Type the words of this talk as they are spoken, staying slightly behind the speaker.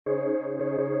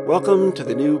Welcome to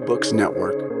the New Books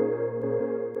Network.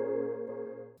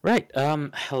 Right.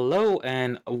 Hello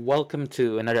and welcome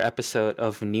to another episode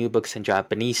of New Books in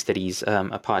Japanese Studies,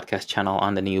 a podcast channel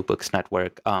on the New Books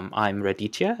Network. I'm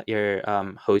Raditya, your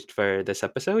host for this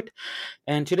episode.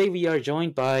 And today we are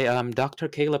joined by Dr.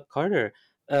 Caleb Carter,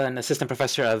 an assistant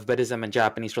professor of Buddhism and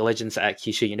Japanese religions at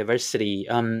Kyushu University.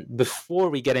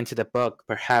 Before we get into the book,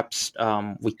 perhaps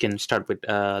we can start with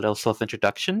a little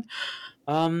self-introduction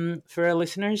for our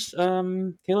listeners,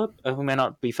 Caleb, who may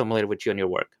not be familiar with you and your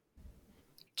work.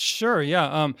 Sure.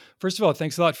 Yeah. First of all,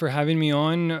 thanks a lot for having me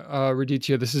on,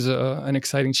 Raditya. This is an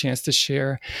exciting chance to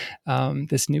share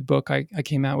this new book I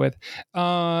came out with.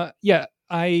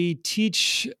 I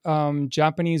teach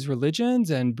Japanese religions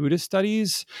and Buddhist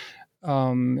studies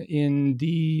in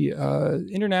the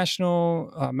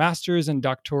international master's and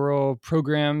doctoral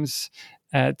programs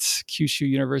at Kyushu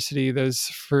University. Those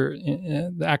for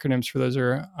the acronyms for those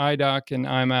are IDOC and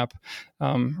IMAP.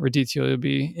 Raditya will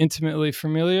be intimately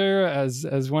familiar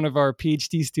as one of our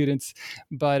PhD students.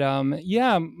 But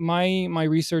my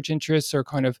research interests are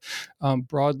kind of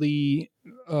broadly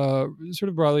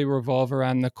revolve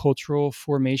around the cultural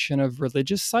formation of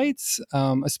religious sites,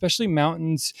 especially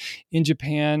mountains in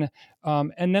Japan.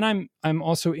 And then I'm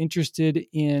also interested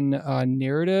in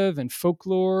narrative and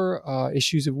folklore,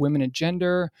 issues of women and gender,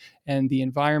 and the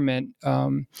environment.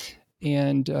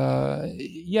 These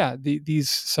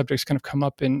subjects kind of come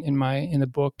up in the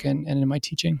book and in my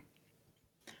teaching.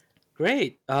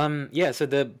 Great. So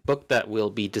the book that we'll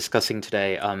be discussing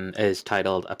today is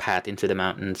titled A Path into the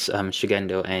Mountains,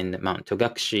 Shugendo and Mount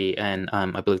Togakushi, and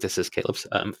I believe this is Caleb's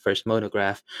first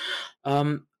monograph.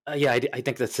 I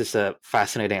think this is a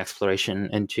fascinating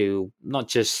exploration into not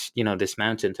just, this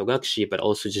mountain, Togakushi, but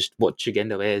also just what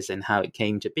Shugendo is and how it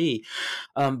came to be.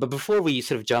 But before we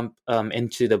sort of jump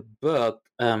into the book,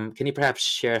 can you perhaps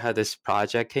share how this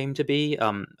project came to be?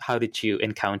 How did you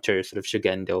encounter sort of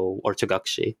Shugendo or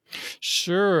Togakushi?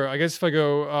 Sure. I guess if I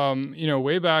go,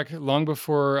 way back, long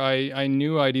before I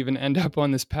knew I'd even end up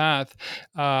on this path,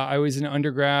 I was an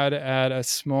undergrad at a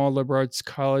small liberal arts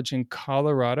college in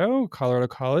Colorado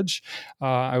College.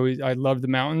 I loved the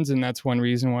mountains, and that's one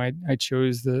reason why I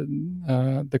chose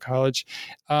the college.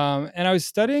 And I was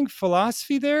studying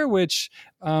philosophy there, which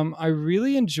I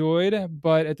really enjoyed,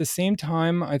 but at the same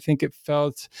time, I think it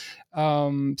felt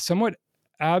somewhat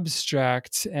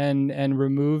abstract and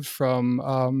removed from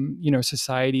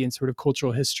society and sort of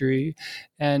cultural history,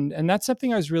 and that's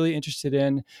something I was really interested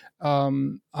in.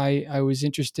 I was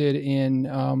interested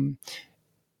in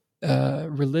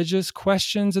religious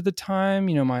questions at the time.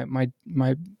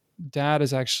 My dad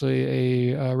is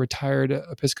actually a retired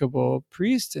Episcopal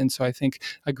priest, and so I think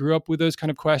I grew up with those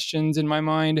kind of questions in my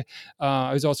mind.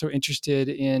 I was also interested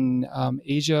in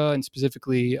Asia and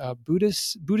specifically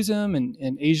Buddhism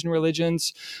and Asian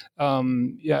religions.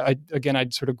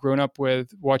 I'd sort of grown up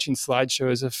with watching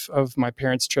slideshows of my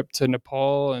parents' trip to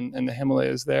Nepal and the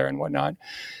Himalayas there and whatnot.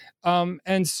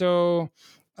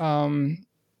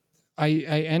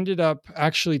 I ended up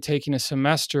actually taking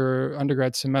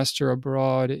undergrad semester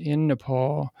abroad in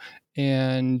Nepal,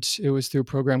 and it was through a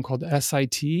program called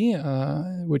SIT,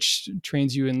 which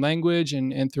trains you in language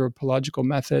and anthropological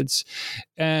methods.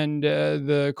 And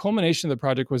the culmination of the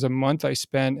project was a month I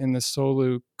spent in the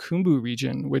Solu Khumbu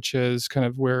region, which is kind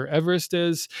of where Everest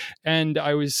is. And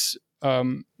I was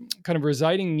kind of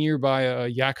residing nearby a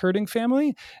yak herding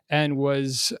family and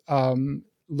was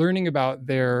learning about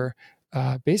their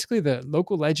basically the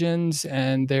local legends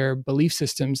and their belief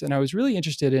systems. And I was really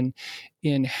interested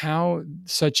in how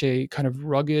such a kind of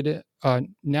rugged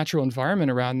natural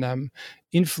environment around them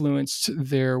influenced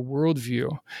their worldview.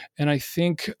 And I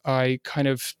think I kind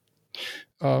of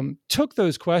took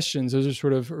those questions. Those are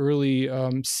sort of early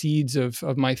seeds of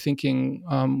my thinking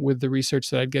with the research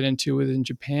that I'd get into within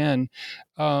Japan.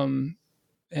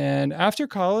 And after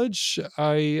college,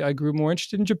 I grew more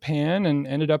interested in Japan and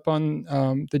ended up on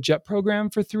the JET program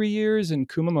for 3 years in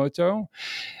Kumamoto,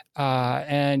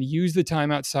 and used the time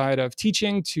outside of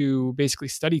teaching to basically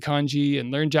study kanji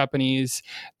and learn Japanese,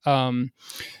 and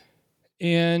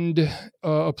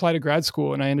apply to grad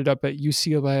school. And I ended up at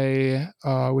UCLA,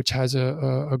 which has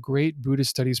a great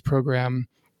Buddhist studies program.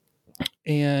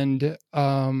 And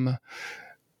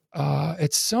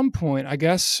at some point, I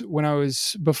guess when I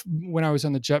was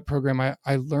on the JET program,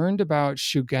 I learned about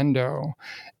Shugendo,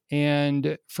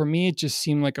 and for me, it just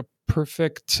seemed like a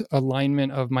perfect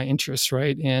alignment of my interests,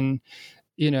 right? In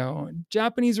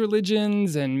Japanese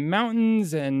religions and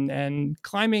mountains and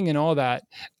climbing and all that.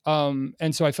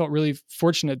 And so I felt really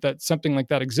fortunate that something like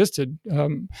that existed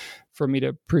for me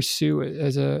to pursue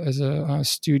as a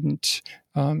student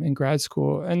in grad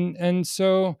school, and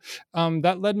so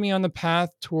that led me on the path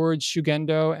towards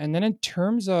Shugendo. And then in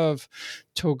terms of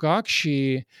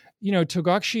Togakshi,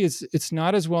 Togakshi is it's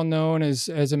not as well known as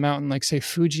a mountain like say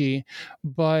Fuji,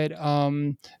 but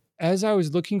as I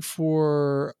was looking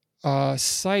for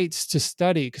sites to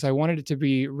study, because I wanted it to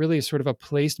be really sort of a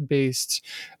place-based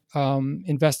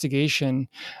investigation,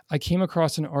 I came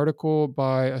across an article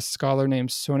by a scholar named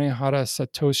Sonehara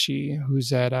Satoshi,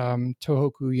 who's at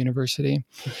Tohoku University.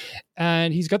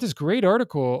 And he's got this great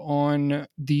article on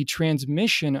the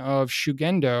transmission of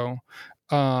Shugendo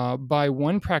by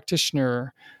one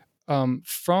practitioner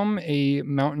from a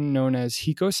mountain known as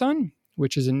Hikosan,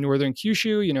 which is in northern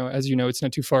Kyushu. As you know, it's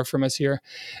not too far from us here.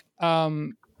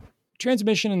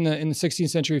 Transmission in the 16th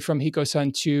century from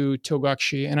Hikosan to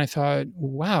Togakshi. And I thought,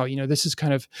 wow, this is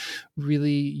kind of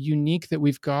really unique that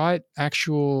we've got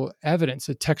actual evidence,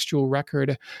 a textual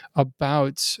record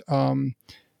about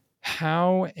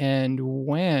how and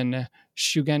when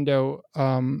Shugendo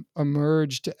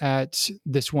emerged at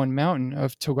this one mountain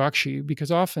of Togakshi,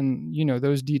 because often,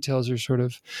 those details are sort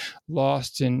of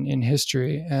lost in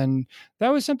history. And that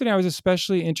was something I was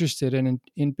especially interested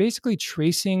in basically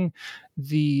tracing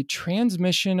the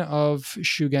transmission of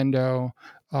Shugendo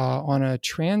on a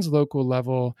translocal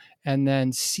level, and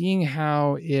then seeing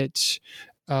how it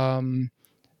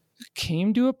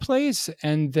came to a place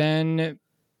and then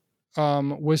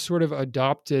was sort of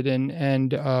adopted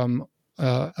and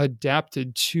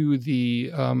adapted to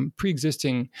the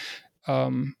pre-existing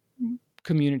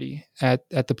community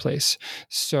at the place.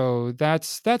 So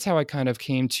that's how I kind of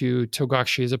came to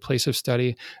Togakshi as a place of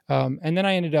study. And then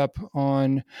I ended up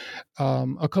on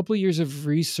a couple of years of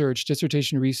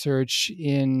dissertation research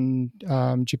in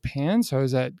Japan. So I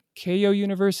was at Keio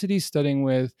University studying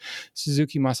with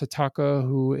Suzuki Masataka,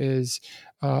 who is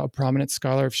a prominent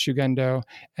scholar of Shugendo,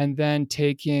 and then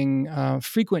taking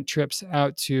frequent trips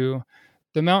out to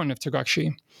the mountain of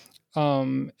Togakshi.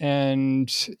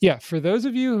 And yeah, for those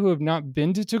of you who have not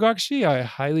been to Togakshi, I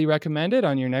highly recommend it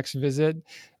on your next visit.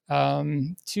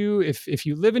 If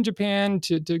you live in Japan,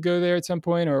 to go there at some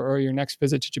point, or your next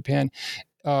visit to Japan.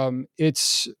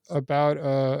 It's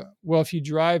about if you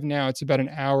drive now, it's about an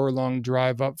hour-long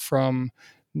drive up from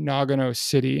Nagano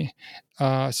City.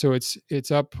 So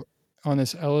it's up on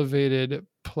this elevated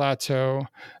plateau,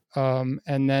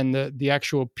 and then the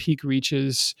actual peak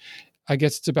reaches, I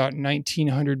guess it's about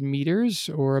 1,900 meters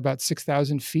or about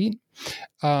 6,000 feet.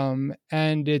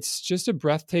 And it's just a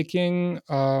breathtaking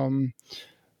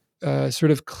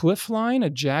sort of cliff line,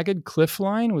 a jagged cliff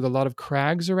line with a lot of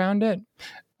crags around it.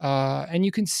 And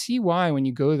you can see why, when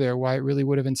you go there, why it really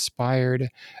would have inspired,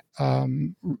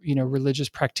 religious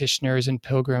practitioners and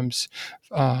pilgrims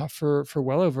for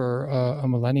well over a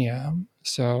millennia.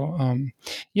 So,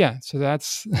 so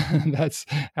that's that's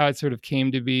how it sort of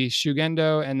came to be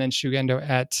Shugendo, and then Shugendo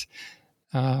at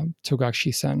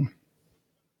Togakshi-sen.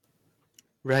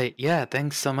 Right. Yeah.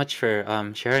 Thanks so much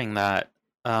for sharing that.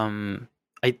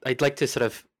 I'd like to sort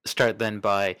of start then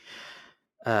by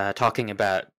talking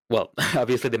about,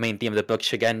 obviously the main theme of the book,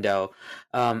 Shugendo,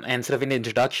 and sort of in the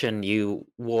introduction, you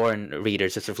warn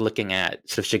readers of sort of looking at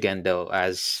sort of Shugendo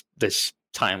as this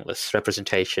timeless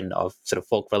representation of sort of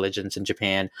folk religions in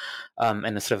Japan,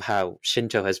 and sort of how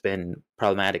Shinto has been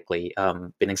problematically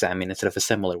been examined in sort of a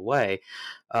similar way.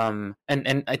 And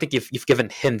I think you've given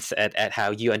hints at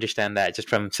how you understand that just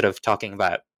from sort of talking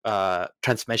about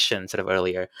transmission sort of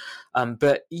earlier.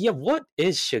 But yeah, what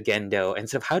is Shugendo, and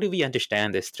sort of how do we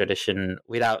understand this tradition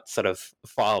without sort of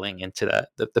falling into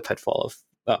the pitfall of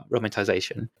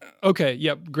romanticization? Okay.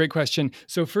 Yep. Great question.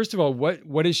 So first of all,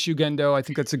 what is Shugendo? I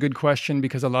think that's a good question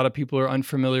because a lot of people are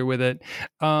unfamiliar with it.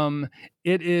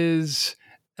 It is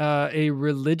a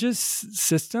religious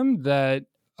system that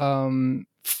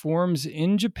forms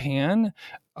in Japan.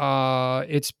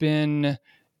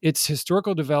 Its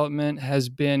historical development has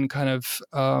been kind of,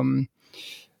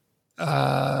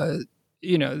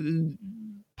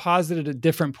 posited at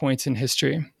different points in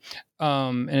history.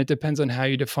 And it depends on how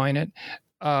you define it.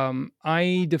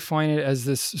 I define it as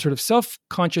this sort of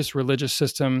self-conscious religious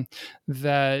system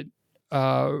that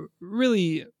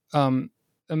really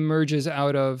emerges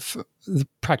out of the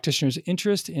practitioner's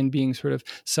interest in being sort of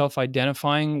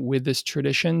self-identifying with this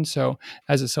tradition. So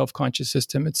as a self-conscious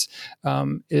system,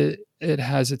 it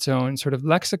has its own sort of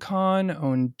lexicon,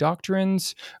 own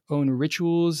doctrines, own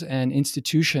rituals and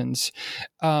institutions.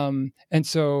 And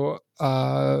so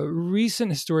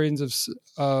recent historians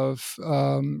of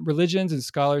religions and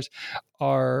scholars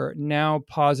are now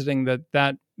positing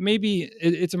that maybe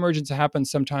its emergence happened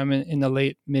sometime in the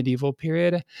late medieval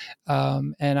period,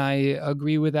 and I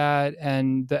agree with that.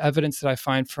 And the evidence that I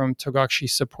find from Togashi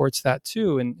supports that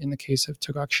too. In the case of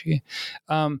Togashi.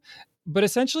 But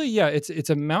essentially, yeah, it's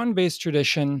a mountain-based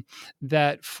tradition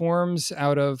that forms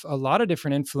out of a lot of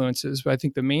different influences. But I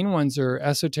think the main ones are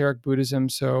esoteric Buddhism.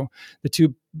 So the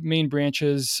two main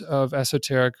branches of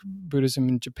esoteric Buddhism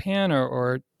in Japan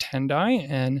are Tendai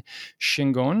and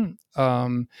Shingon.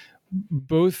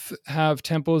 Both have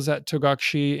temples at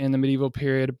Togashi in the medieval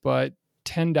period, but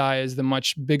Tendai is the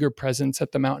much bigger presence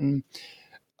at the mountain.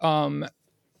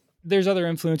 There's other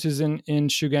influences in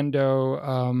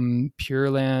Shugendo,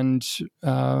 Pure Land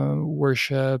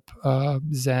worship,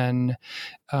 Zen,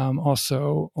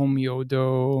 also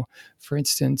Onmyodo, for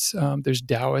instance. There's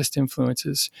Taoist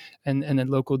influences, and then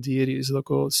local deities,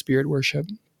 local spirit worship.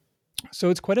 So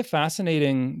it's quite a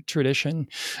fascinating tradition.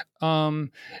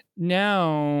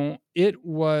 Now, it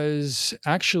was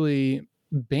actually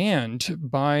banned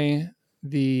by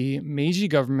the Meiji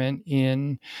government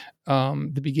in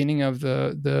the beginning of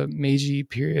the Meiji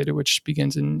period, which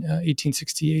begins in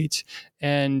 1868,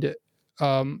 and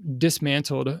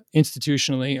dismantled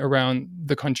institutionally around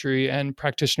the country, and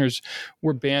practitioners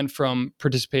were banned from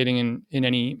participating in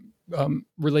any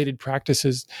related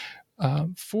practices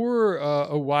for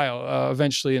a while.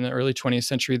 Eventually, in the early 20th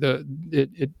century,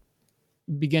 it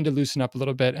began to loosen up a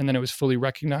little bit, and then it was fully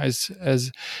recognized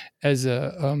as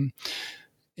a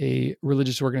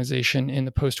religious organization in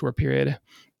the post-war period.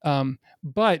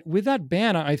 But with that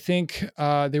ban, I think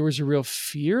there was a real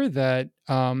fear that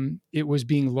it was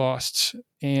being lost.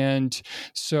 And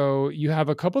so you have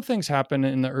a couple things happen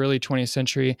in the early 20th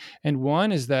century. And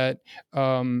one is that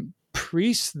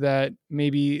priests that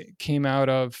maybe came out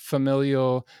of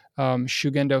familial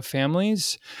Shugendo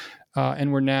families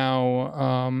and were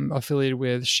now affiliated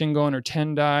with Shingon or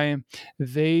Tendai,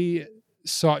 they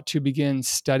sought to begin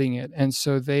studying it. And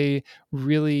so they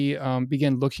really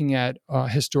began looking at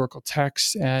historical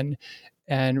texts and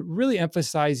really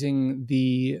emphasizing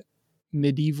the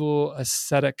medieval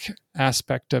ascetic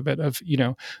aspect of it, of,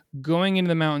 going into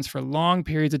the mountains for long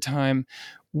periods of time,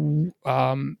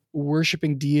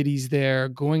 worshiping deities there,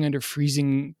 going under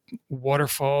freezing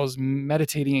waterfalls,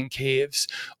 meditating in caves,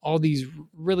 all these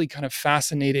really kind of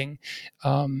fascinating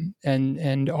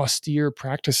and austere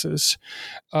practices.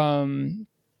 That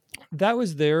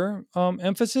was their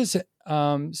emphasis.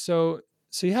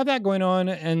 So you have that going on,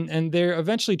 and they're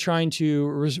eventually trying to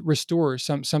restore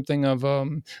something of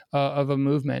a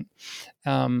movement,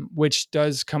 which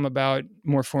does come about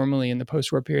more formally in the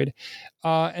post-war period.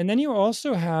 And then you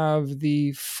also have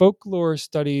the folklore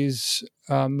studies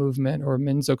movement, or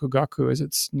Minzoku Gaku, as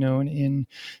it's known in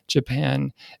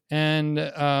Japan, and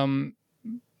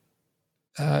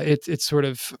it's sort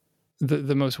of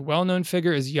the most well-known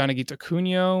figure is Yanagita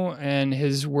Kunio and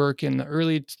his work in the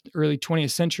early 20th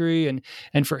century.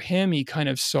 And for him, he kind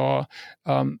of saw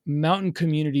mountain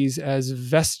communities as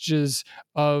vestiges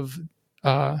of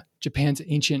Japan's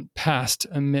ancient past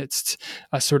amidst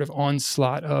a sort of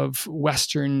onslaught of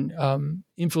Western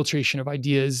infiltration of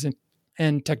ideas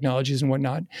and technologies and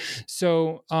whatnot.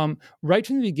 So right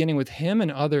from the beginning with him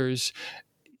and others,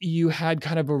 you had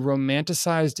kind of a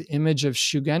romanticized image of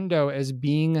Shugendo as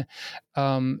being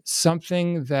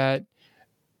something that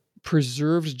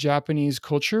preserved Japanese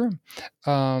culture,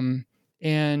 and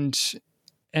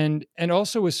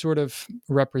also was sort of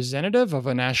representative of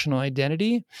a national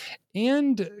identity,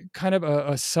 and kind of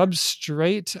a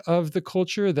substrate of the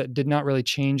culture that did not really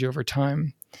change over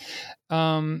time.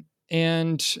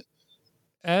 And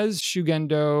as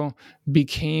Shugendo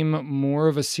became more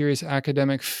of a serious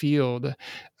academic field in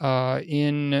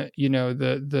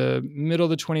the middle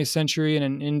of the 20th century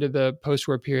and into the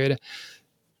post-war period,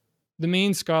 the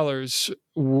main scholars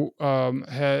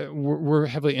were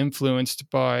heavily influenced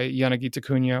by Yanagita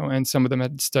Kunio, and some of them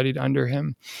had studied under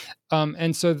him.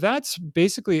 And so that's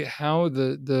basically how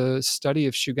the study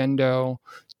of Shugendo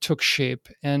took shape.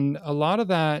 And a lot of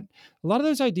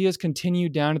those ideas continue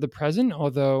down to the present,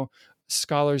 although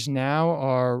scholars now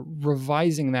are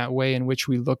revising that way in which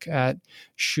we look at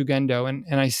Shugendo,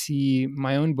 and I see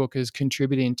my own book as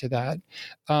contributing to that.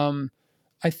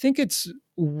 I think it's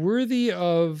worthy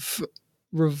of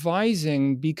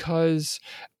revising because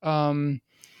the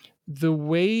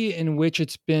way in which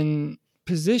it's been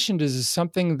positioned is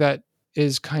something that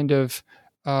is kind of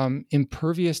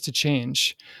impervious to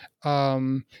change.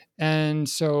 And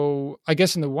so I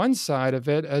guess on the one side of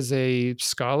it, as a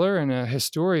scholar and a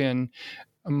historian,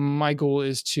 my goal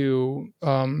is to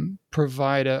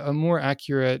provide a more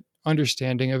accurate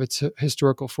understanding of its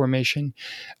historical formation.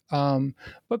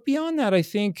 But beyond that, I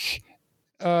think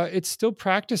it's still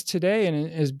practiced today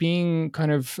and is being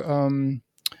kind of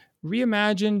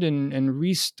reimagined and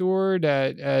restored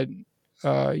at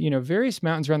various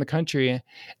mountains around the country.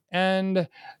 And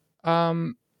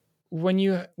when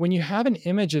you have an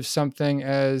image of something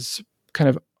as kind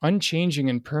of unchanging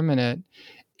and permanent,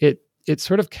 it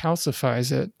sort of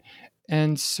calcifies it.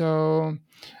 And so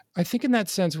I think in that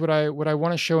sense, what I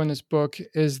want to show in this book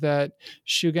is that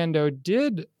Shugendo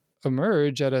did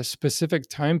emerge at a specific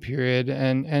time period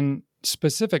and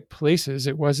specific places.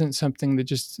 It wasn't something that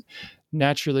just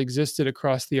naturally existed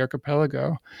across the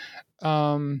archipelago.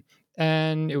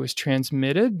 And it was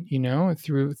transmitted,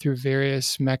 through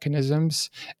various mechanisms,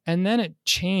 and then it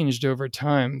changed over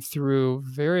time through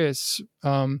various,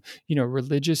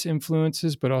 religious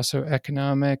influences, but also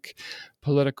economic,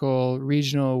 political,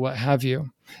 regional, what have you.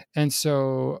 And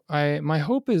so, my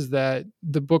hope is that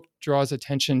the book draws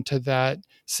attention to that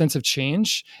sense of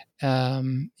change.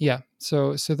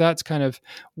 So that's kind of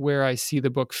where I see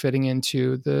the book fitting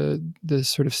into the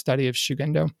sort of study of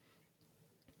Shugendo.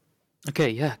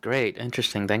 Okay, yeah, great.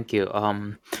 Interesting. Thank you.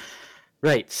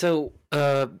 Right. So,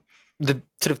 the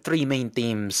sort of three main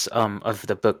themes of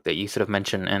the book that you sort of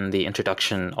mentioned in the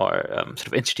introduction are sort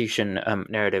of institution,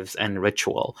 narratives, and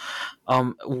ritual.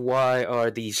 Why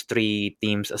are these three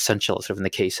themes essential, sort of in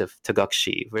the case of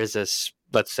Togakushi, versus,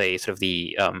 let's say, sort of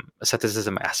the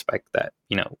asceticism aspect that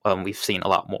we've seen a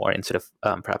lot more in sort of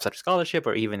perhaps other scholarship,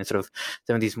 or even in sort of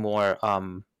some of these more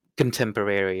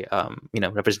contemporary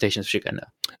representations of Shugendo?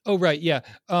 Oh, right. Yeah.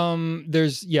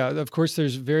 Of course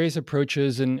there's various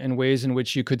approaches and ways in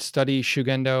which you could study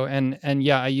Shugendo. And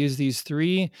I use these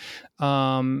three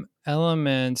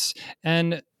elements.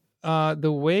 And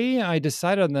the way I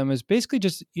decided on them is basically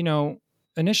just,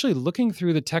 initially looking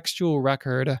through the textual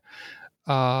record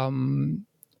of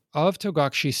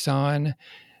Togakushi-san.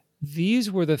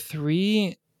 These were the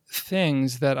three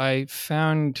things that I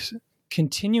found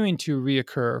continuing to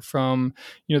reoccur from,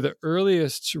 the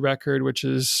earliest record, which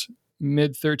is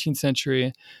mid 13th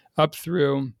century, up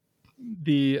through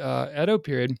the Edo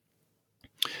period.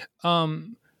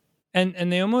 And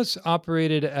they almost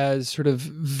operated as sort of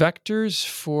vectors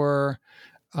for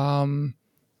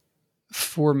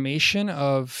formation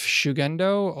of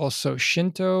Shugendo, also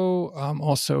Shinto,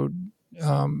 also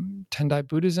Tendai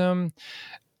Buddhism,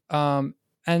 and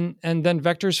then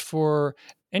vectors for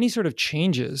any sort of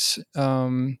changes,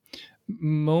 pivotal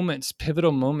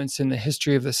moments in the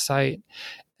history of the site.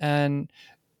 And,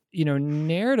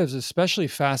 narratives especially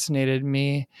fascinated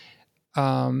me.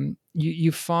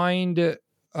 You find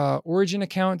origin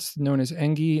accounts known as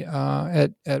engi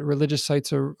at religious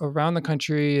sites around the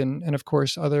country and of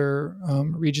course other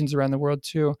regions around the world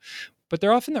too. But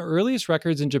they're often the earliest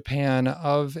records in Japan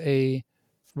of a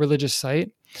religious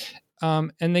site.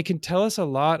 And they can tell us a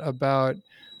lot about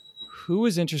who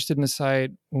was interested in the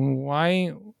site,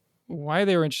 why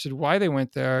they were interested, why they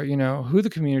went there, who the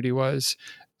community was,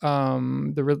 all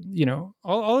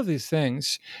of these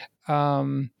things.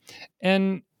 And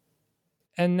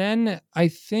then I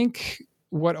think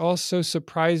what also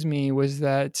surprised me was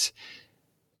that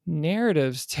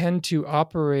narratives tend to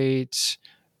operate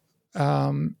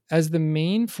as the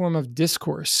main form of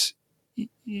discourse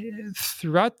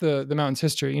throughout the mountain's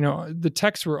history. The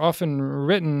texts were often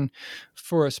written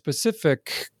for a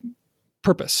specific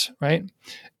purpose, right?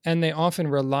 And they often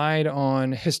relied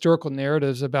on historical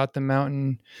narratives about the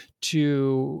mountain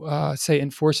to, say,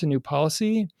 enforce a new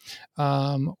policy,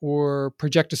 or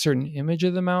project a certain image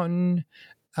of the mountain,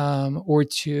 or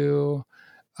to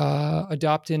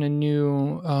adopt in a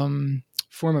new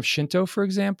form of Shinto, for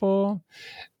example.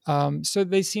 So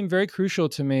they seem very crucial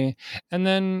to me. And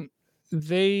then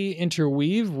they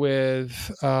interweave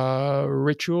with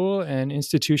ritual and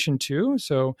institution too.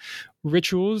 So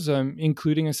rituals,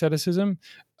 including asceticism,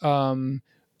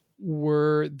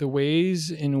 were the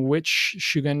ways in which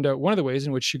Shugendo, one of the ways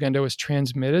in which Shugendo was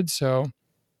transmitted. So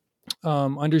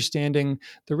understanding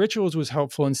the rituals was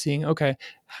helpful in seeing, okay,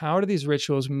 how do these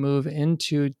rituals move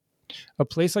into a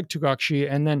place like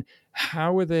Togakushi, and then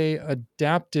how were they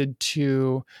adapted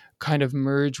to kind of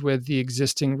merge with the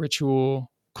existing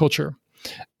ritual culture?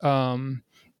 And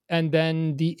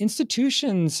then the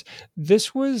institutions,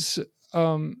 this was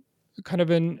kind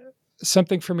of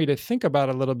something for me to think about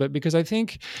a little bit, because I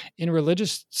think in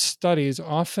religious studies,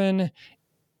 often,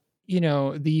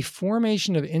 the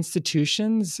formation of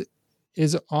institutions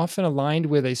is often aligned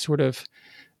with a sort of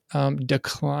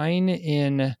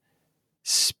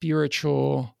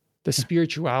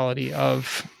spirituality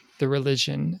of the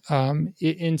religion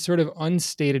in sort of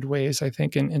unstated ways, I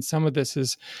think. And some of this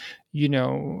is,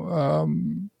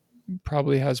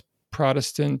 probably has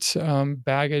Protestant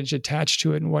baggage attached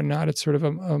to it and whatnot. It's sort of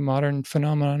a modern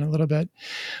phenomenon a little bit.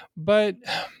 But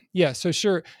yeah, so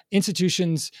sure,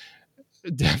 institutions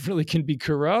definitely can be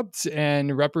corrupt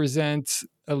and represent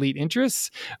elite interests,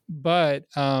 but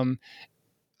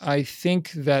I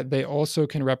think that they also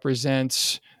can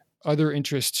represent other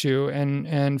interests too.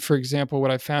 And for example, what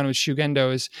I found with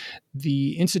Shugendo is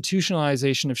the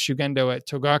institutionalization of Shugendo at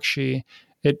Togashi.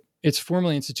 It's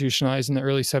formally institutionalized in the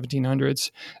early 1700s.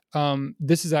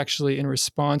 This is actually in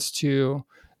response to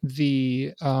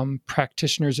the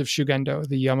practitioners of Shugendo,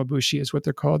 the Yamabushi is what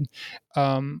they're called,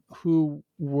 who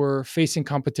were facing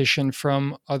competition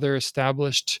from other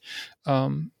established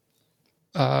groups,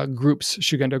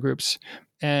 Shugendo groups,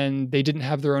 and they didn't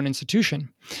have their own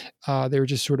institution. They were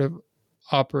just sort of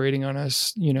operating on a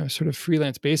sort of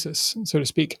freelance basis, so to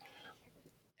speak.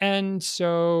 And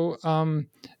so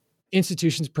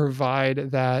institutions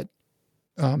provide that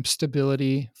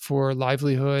stability for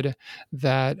livelihood,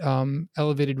 that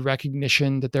elevated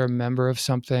recognition that they're a member of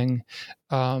something,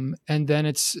 and then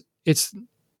it's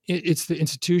the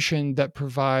institution that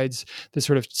provides the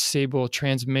sort of stable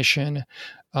transmission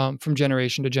from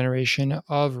generation to generation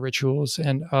of rituals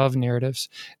and of narratives.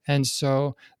 And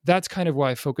so that's kind of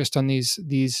why I focused on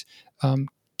these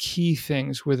key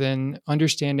things within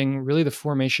understanding really the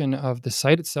formation of the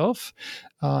site itself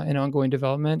and ongoing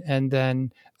development, and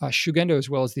then Shugendo as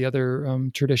well as the other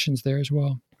traditions there as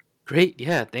well. Great,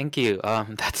 yeah, thank you.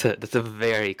 That's a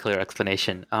very clear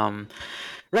explanation.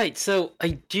 Right, so I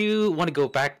do want to go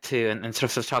back to and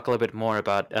sort of talk a little bit more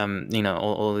about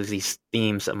all of these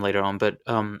themes later on, but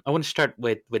I want to start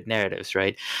with narratives,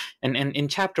 right? And in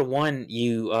chapter 1,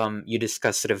 you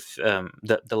discuss sort of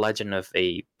the legend of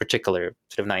a particular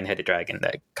sort of nine-headed dragon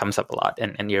that comes up a lot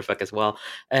in your book as well,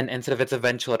 and sort of its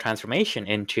eventual transformation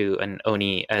into an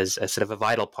oni as sort of a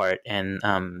vital part in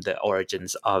the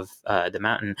origins of the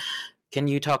mountain. Can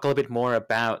you talk a little bit more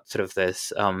about sort of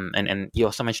this, and you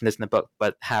also mentioned this in the book,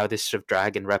 but how this sort of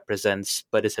dragon represents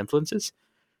Buddhist influences?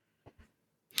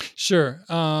 Sure.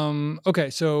 Okay,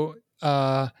 so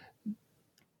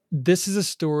this is a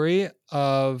story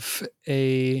of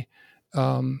a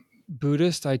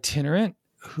Buddhist itinerant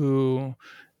who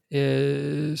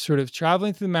is sort of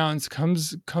traveling through the mountains,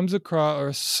 comes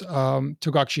across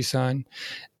Togashi-san,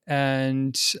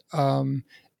 and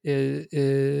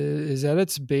is at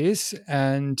its base,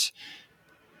 and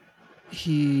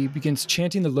he begins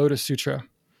chanting the Lotus Sutra.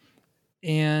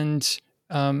 And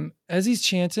as he's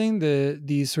chanting,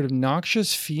 these sort of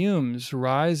noxious fumes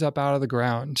rise up out of the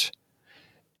ground.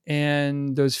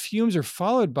 And those fumes are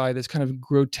followed by this kind of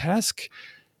grotesque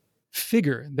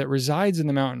figure that resides in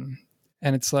the mountain.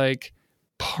 And it's like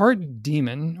part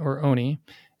demon or oni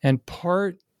and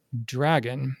part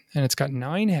dragon. And it's got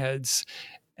 9 heads.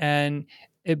 And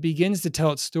it begins to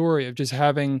tell its story of just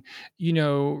having,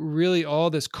 really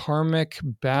all this karmic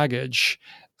baggage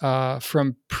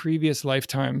from previous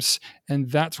lifetimes. And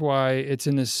that's why it's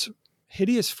in this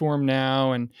hideous form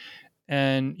now.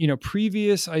 And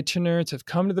previous itinerants have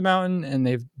come to the mountain and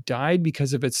they've died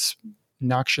because of its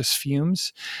noxious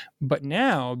fumes. But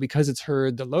now, because it's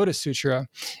heard the Lotus Sutra,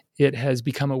 it has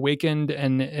become awakened,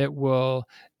 and it will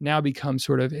now become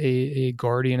sort of a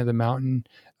guardian of the mountain.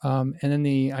 And then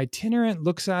the itinerant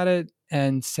looks at it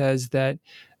and says that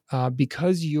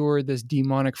because you're this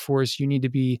demonic force, you need to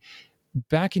be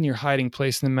back in your hiding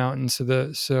place in the mountain. So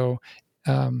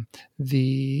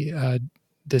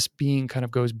this being kind of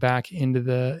goes back into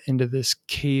this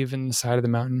cave in the side of the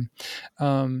mountain,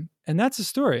 and that's the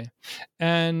story.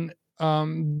 And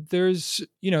there's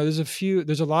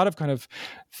a lot of kind of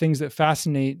things that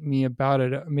fascinate me about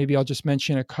it. Maybe I'll just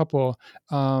mention a couple.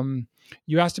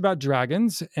 You asked about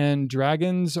dragons, and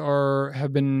dragons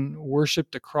have been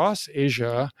worshipped across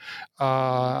Asia,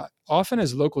 often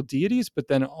as local deities, but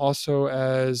then also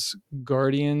as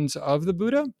guardians of the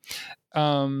Buddha.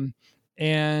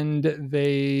 And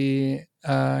they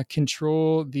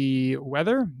control the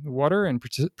weather, water, and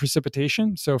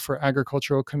precipitation. So for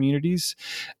agricultural communities,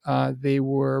 they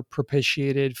were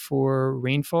propitiated for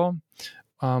rainfall,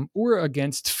 or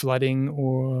against flooding,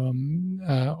 or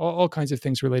all kinds of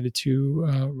things related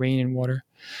to rain and water.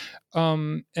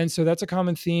 And so that's a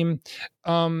common theme.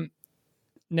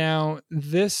 Now,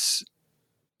 this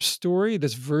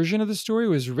version of the story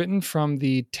was written from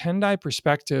the Tendai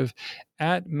perspective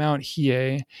at Mount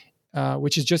Hiei,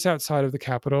 which is just outside of the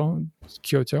capital,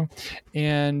 Kyoto.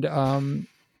 And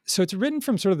so it's written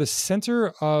from sort of the center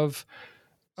of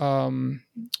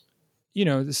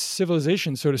the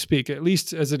civilization, so to speak, at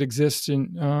least as it exists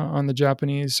on the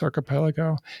Japanese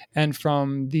archipelago, and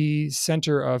from the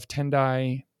center of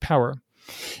Tendai power.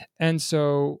 And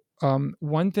so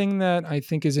one thing that I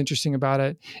think is interesting about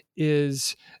it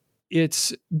is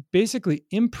it's basically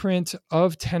imprint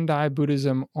of Tendai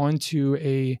Buddhism onto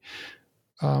a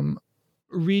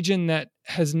region that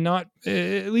has not,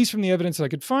 at least from the evidence that I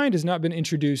could find, has not been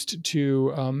introduced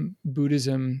to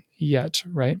Buddhism yet,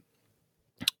 right?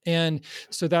 And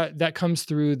so that comes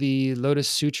through the Lotus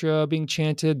Sutra being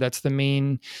chanted. That's the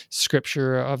main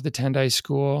scripture of the Tendai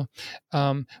school.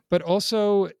 But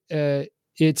also,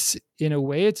 it's in a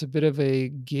way, it's a bit of a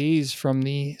gaze from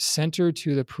the center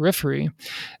to the periphery.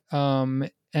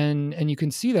 And you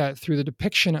can see that through the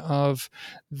depiction of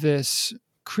this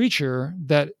creature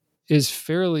that is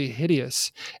fairly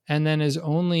hideous and then is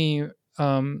only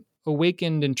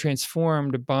awakened and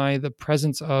transformed by the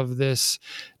presence of this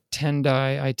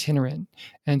Tendai itinerant.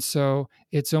 And so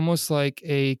it's almost like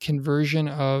a conversion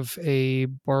of a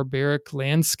barbaric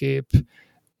landscape,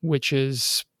 which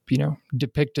is,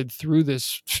 depicted through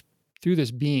this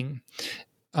being,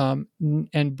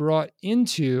 and brought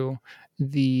into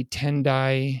the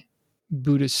Tendai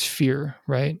Buddhist sphere,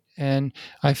 right? And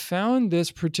I found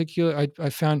this I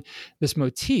found this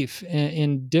motif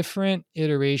in different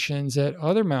iterations at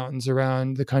other mountains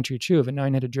around the country too, of a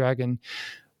nine-headed dragon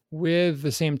with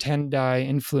the same Tendai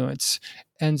influence.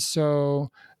 And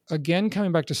so again,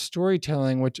 coming back to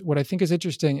storytelling, what I think is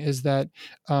interesting is that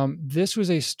this was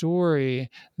a story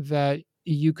that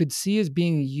you could see as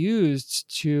being used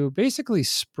to basically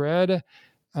spread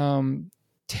the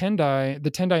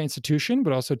Tendai institution,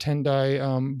 but also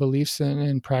Tendai beliefs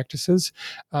and practices.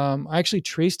 I actually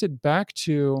traced it back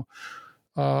to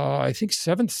I think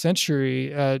 7th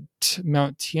century at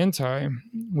Mount Tiantai,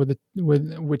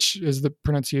 which is the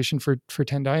pronunciation for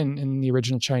Tendai in the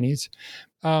original Chinese.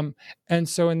 And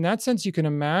so in that sense, you can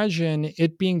imagine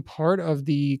it being part of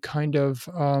the kind of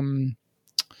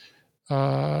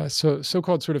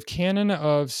so-called sort of canon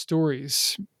of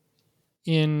stories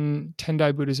in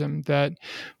Tendai Buddhism, that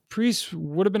priests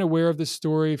would have been aware of this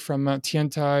story from Mount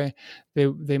Tiantai.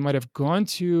 They might have gone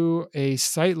to a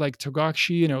site like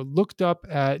Togashi, looked up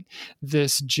at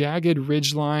this jagged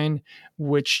ridgeline,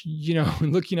 which,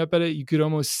 looking up at it, you could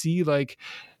almost see like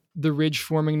the ridge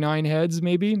forming 9 heads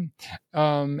maybe,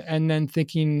 and then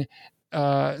thinking,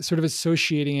 sort of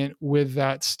associating it with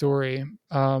that story.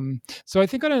 So I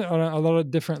think on a lot of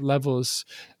different levels,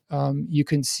 you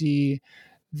can see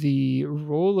the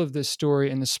role of this story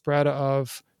in the spread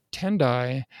of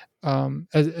Tendai,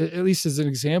 at least as an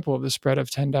example of the spread of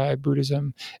Tendai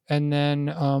Buddhism, and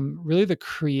then really the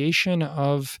creation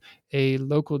of a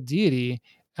local deity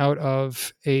out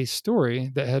of a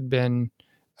story that had been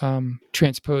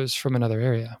transposed from another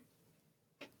area.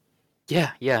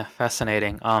 Yeah,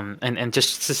 fascinating. And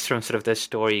just from sort of this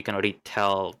story, you can already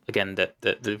tell again that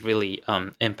the really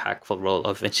impactful role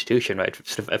of institution, right?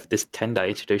 Sort of this Tendai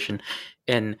institution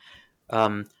in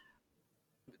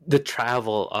the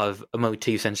travel of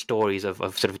motifs and stories of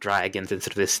sort of dragons and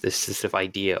sort of this sort of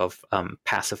idea of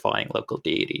pacifying local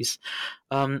deities.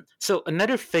 So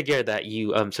another figure that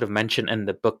you sort of mentioned in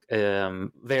the book,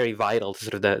 very vital to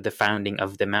sort of the founding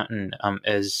of the mountain,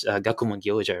 is Gakumon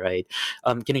Gyoja, right?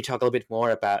 Can you talk a little bit more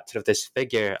about sort of this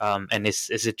figure? And is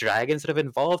a dragon sort of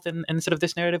involved in sort of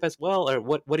this narrative as well, or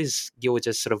what is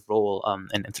Gyoja's sort of role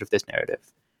in sort of this narrative?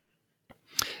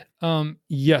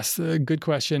 Yes, good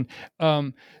question.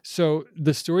 So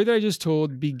the story that I just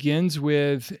told begins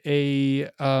with a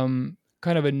kind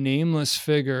of a nameless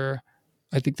figure.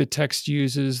 I think the text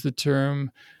uses the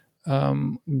term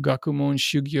Gakumon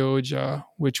Shugyoja,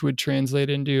 which would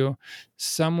translate into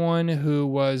someone who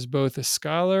was both a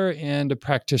scholar and a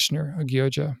practitioner, a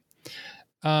gyoja.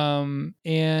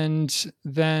 And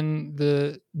then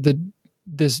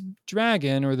this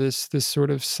dragon, or this sort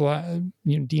of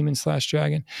demon /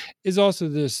 dragon, is also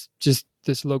this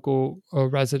local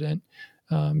resident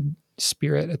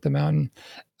spirit at the mountain.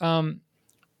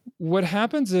 What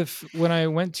happens when I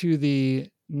went to the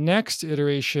next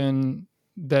iteration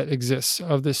that exists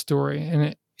of this story,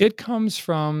 and it comes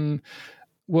from,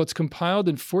 it's compiled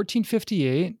in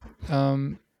 1458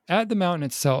 at the mountain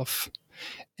itself,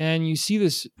 and you see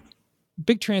this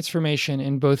big transformation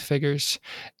in both figures.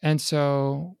 And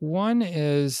so one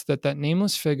is that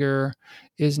nameless figure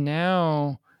is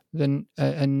now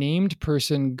a named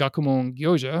person, Gakumon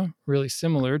Gyoja, really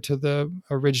similar to the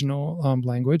original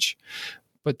language,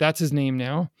 but that's his name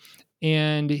now.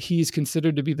 And he's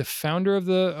considered to be the founder of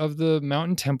the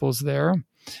mountain temples there.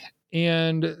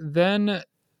 And then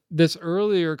this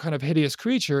earlier kind of hideous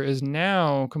creature is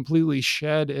now completely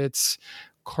shed its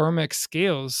karmic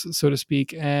scales, so to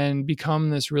speak, and become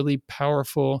this really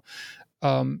powerful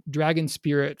dragon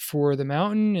spirit for the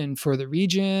mountain and for the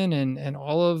region, and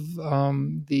all of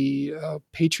the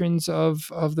patrons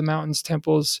of the mountain's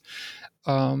temples.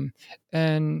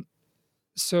 And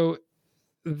so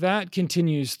that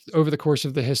continues over the course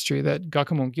of the history, that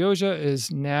Gakumon Gyoja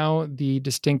is now the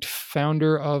distinct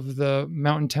founder of the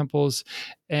mountain temples,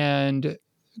 and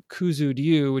Kuzu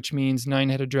Ryu, which means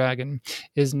nine-headed dragon,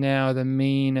 is now the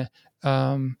main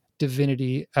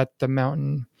divinity at the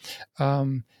mountain.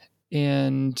 I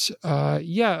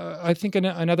think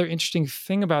another interesting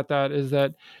thing about that is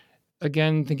that,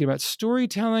 again, thinking about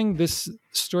storytelling, this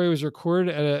story was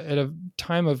recorded at a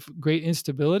time of great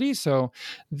instability. So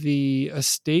the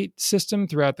estate system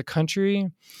throughout the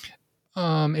country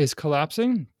is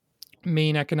collapsing.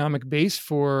 Main economic base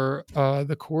for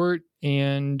the court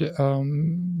and the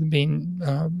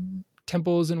main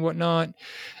temples and whatnot.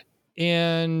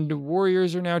 And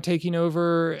warriors are now taking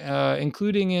over,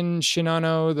 including in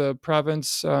Shinano, the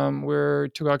province where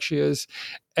Togashi is.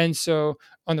 And so,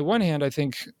 on the one hand, I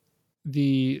think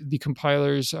the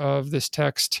compilers of this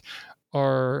text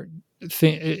they're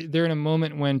in a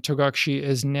moment when Togashi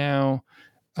is now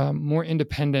more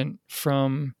independent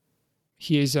from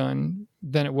Hiezan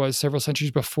than it was several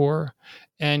centuries before,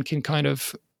 and can kind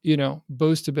of,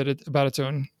 boast a bit about its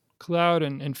own cloud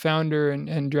and founder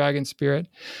and dragon spirit.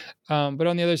 But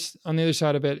on the other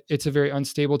side of it, it's a very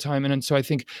unstable time. And so I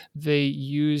think they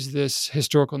use this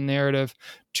historical narrative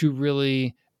to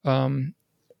really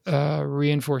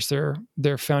reinforce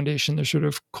their foundation, their sort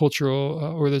of cultural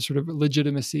or their sort of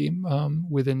legitimacy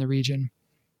within the region.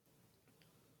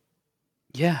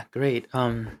 Yeah, great.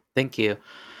 Thank you.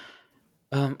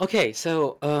 Okay,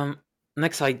 so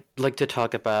next I'd like to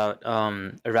talk about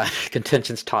a rather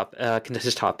contentious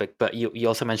topic, but you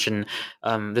also mentioned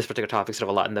this particular topic sort of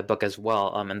a lot in the book as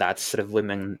well, and that's sort of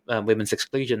women's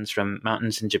exclusions from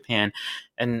mountains in Japan.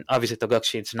 And obviously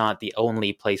Togashi, it's not the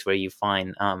only place where you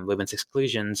find women's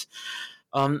exclusions.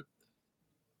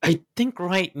 I think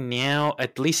right now,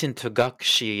 at least in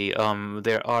Togashi,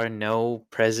 there are no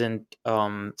present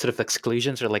sort of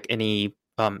exclusions or like any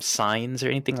signs or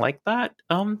anything like that.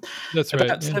 That's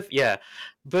right. Stuff. Yeah.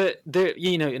 But there,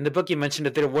 in the book you mentioned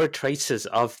that there were traces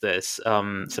of this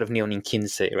sort of Nyonin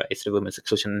Kinsei, right? Sort of women's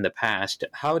exclusion in the past.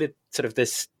 How did sort of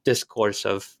this discourse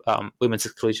of women's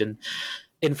exclusion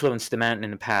influence the mountain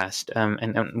in the past?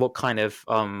 And what kind of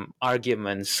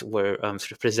arguments were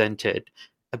sort of presented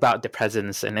about the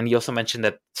presence? And then you also mentioned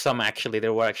that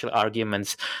there were actually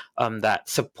arguments that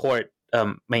support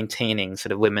maintaining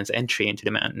sort of women's entry into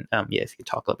the mountain. If you could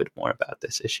talk a little bit more about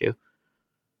this issue.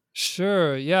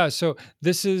 Sure. Yeah. So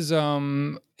this is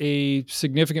a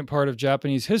significant part of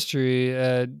Japanese history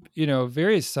at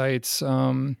various sites.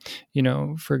 For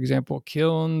example,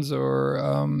 kilns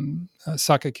or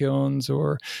sake kilns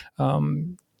or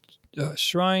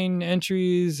shrine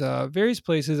entries, various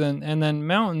places, and then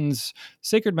mountains.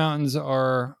 Sacred mountains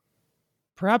are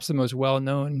perhaps the most well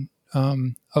known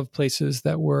of places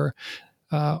that were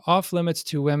off limits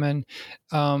to women.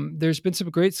 There's been some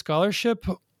great scholarship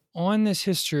on this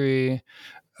history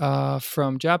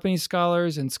from Japanese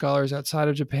scholars and scholars outside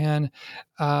of Japan.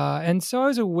 And so I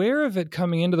was aware of it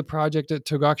coming into the project at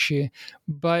Togashi,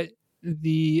 but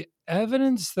the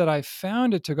evidence that I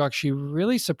found at Togashi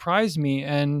really surprised me,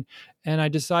 and I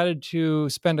decided to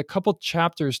spend a couple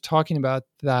chapters talking about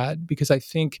that because I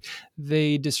think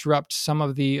they disrupt some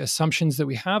of the assumptions that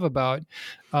we have about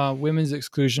women's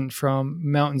exclusion from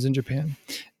mountains in Japan.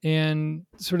 And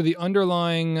sort of the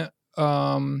underlying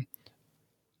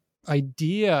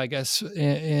idea, I guess,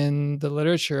 in the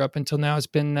literature up until now has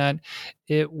been that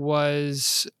it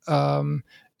was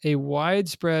a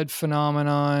widespread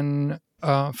phenomenon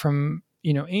from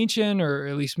ancient or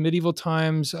at least medieval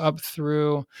times up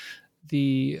through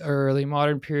the early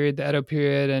modern period, the Edo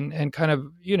period, and kind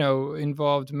of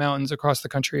involved mountains across the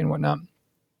country and whatnot.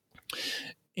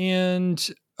 And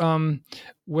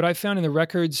what I found in the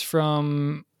records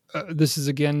from this is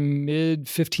again mid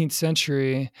 15th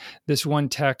century, this one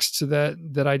text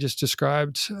that I just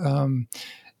described.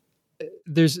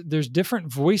 There's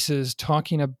different voices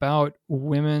talking about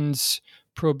women's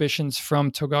prohibitions from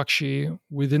Togashi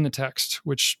within the text,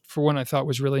 which for one I thought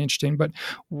was really interesting. But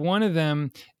one of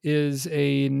them is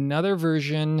another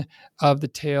version of the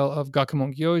tale of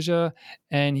Gakumon Gyoja,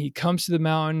 and he comes to the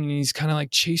mountain and he's kind of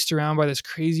like chased around by this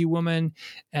crazy woman,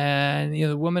 and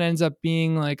the woman ends up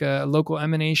being like a local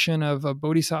emanation of a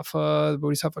bodhisattva, the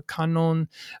Bodhisattva Kannon.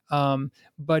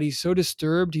 But he's so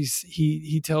disturbed,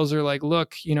 he tells her like,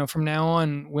 look, from now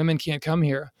on, women can't come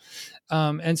here.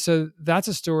 And so that's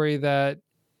a story that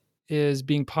is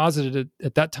being posited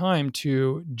at that time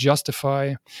to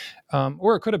justify,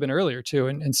 or it could have been earlier too,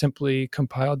 and simply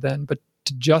compiled then, but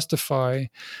to justify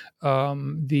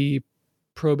the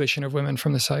prohibition of women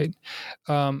from the site.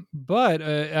 But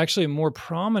actually, a more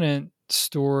prominent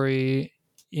story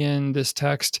in this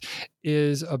text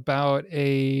is about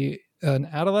an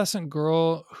adolescent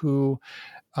girl who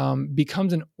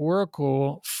becomes an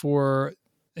oracle for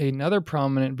another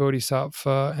prominent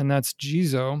bodhisattva, and that's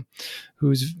Jizo,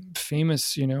 who's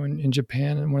famous, in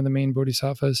Japan and one of the main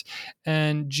bodhisattvas.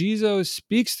 And Jizo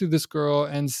speaks to this girl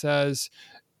and says,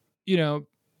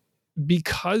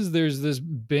 because there's this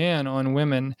ban on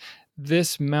women,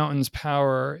 this mountain's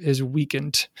power is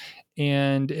weakened,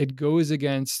 and it goes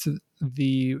against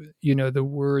the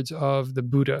words of the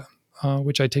Buddha,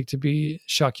 which I take to be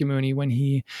Shakyamuni when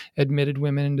he admitted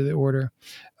women into the order.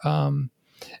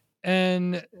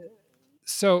 And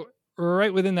so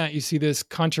right within that, you see this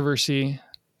controversy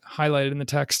highlighted in the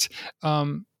text.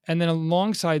 And then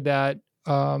alongside that,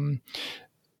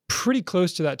 pretty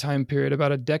close to that time period,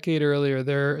 about a decade earlier,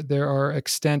 there are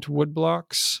extant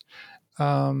woodblocks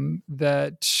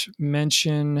that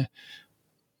mention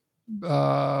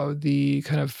the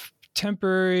kind of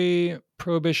temporary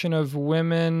prohibition of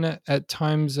women at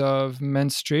times of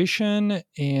menstruation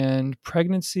and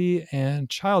pregnancy and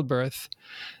childbirth,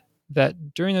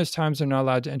 that during those times they're not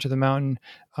allowed to enter the mountain.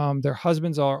 Their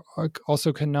husbands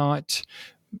also cannot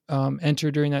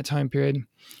enter during that time period.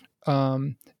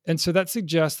 And so that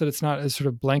suggests that it's not a sort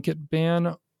of blanket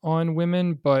ban on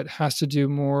women, but has to do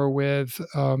more with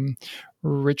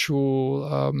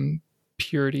ritual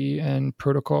purity and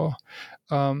protocol.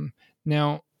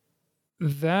 Now,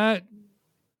 that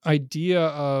idea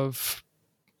of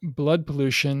blood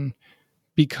pollution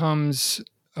becomes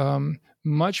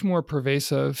much more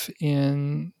pervasive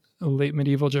in late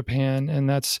medieval Japan, and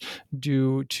that's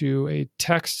due to a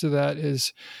text that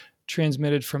is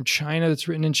transmitted from China, that's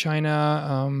written in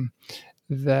China,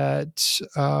 maybe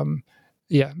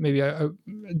I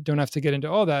don't have to get into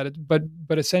all that, but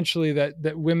essentially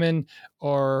that women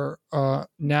are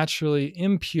naturally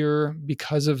impure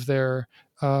because of their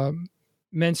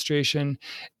menstruation.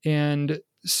 And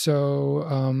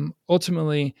so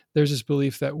ultimately there's this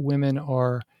belief that women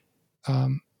are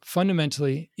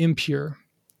fundamentally impure.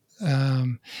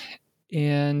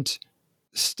 And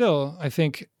still, I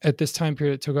think at this time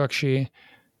period at Togakushi,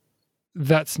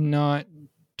 that's not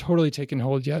totally taken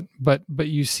hold yet, but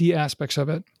you see aspects of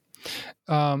it.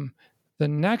 The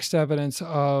next evidence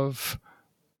of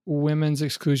women's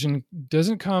exclusion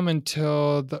doesn't come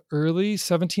until the early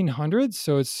 1700s,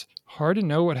 so it's hard to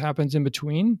know what happens in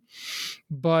between.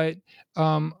 But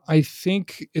I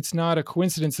think it's not a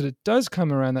coincidence that it does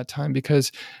come around that time,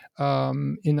 because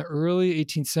in the early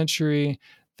 18th century,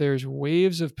 there's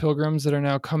waves of pilgrims that are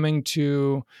now coming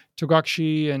to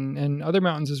Togakushi and other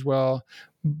mountains as well.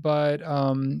 But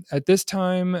at this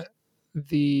time,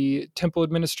 the temple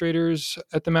administrators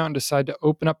at the mountain decide to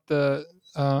open up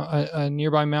a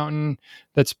nearby mountain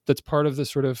that's part of the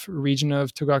sort of region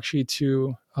of Togakushi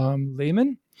to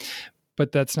laymen,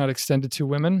 but that's not extended to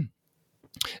women.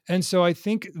 And so I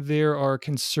think there are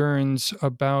concerns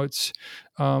about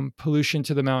pollution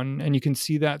to the mountain, and you can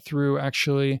see that through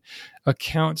actually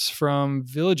accounts from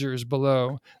villagers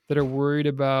below that are worried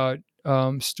about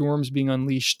storms being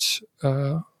unleashed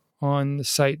on the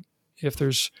site if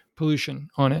there's pollution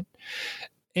on it.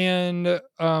 And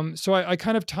so I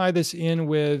kind of tie this in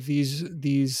with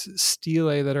these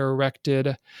stelae that are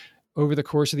erected over the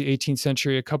course of the 18th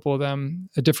century, a couple of them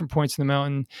at different points in the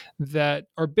mountain, that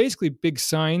are basically big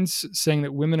signs saying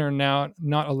that women are now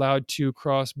not allowed to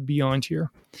cross beyond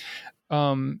here.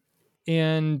 And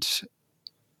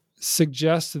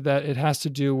suggest that it has to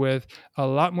do with a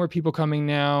lot more people coming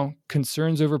now,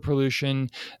 concerns over pollution,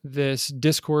 this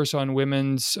discourse on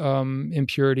women's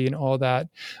impurity and all that.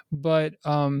 But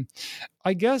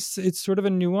I guess it's sort of a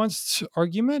nuanced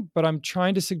argument, but I'm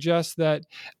trying to suggest that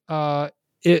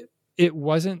it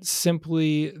wasn't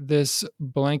simply this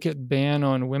blanket ban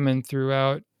on women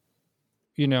throughout,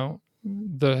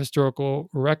 the historical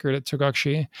record at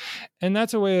Togakushi. And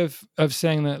that's a way of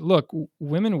saying that, look,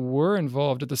 women were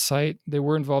involved at the site. They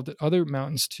were involved at other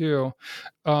mountains too.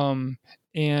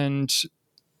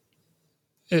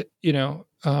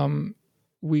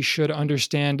 We should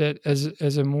understand it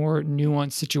as a more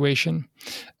nuanced situation.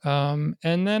 And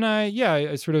then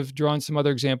I sort of drawn some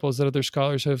other examples that other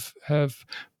scholars have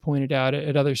pointed out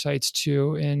at other sites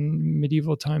too in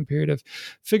medieval time period of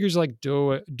figures like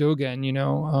Dogen,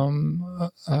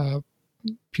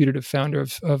 putative founder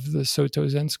of the Soto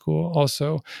Zen school,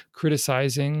 also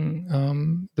criticizing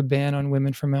the ban on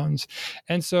women from mountains.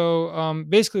 And so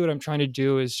basically what I'm trying to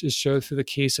do is just show through the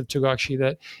case of Togashi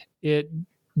that it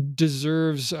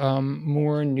deserves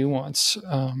more nuance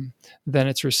than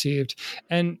it's received.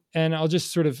 And I'll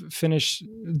just sort of finish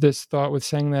this thought with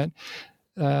saying that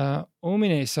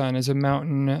Omine-san is a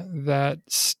mountain that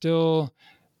still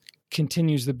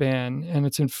continues the ban, and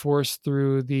it's enforced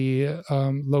through the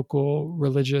local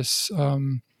religious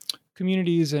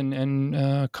communities and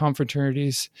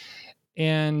confraternities.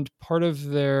 And part of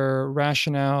their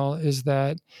rationale is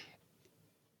that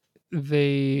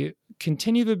they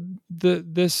continue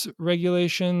this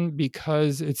regulation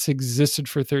because it's existed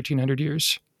for 1,300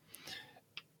 years.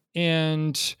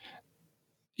 And,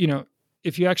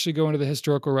 if you actually go into the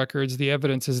historical records, the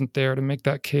evidence isn't there to make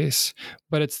that case.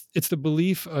 But it's the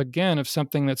belief, again, of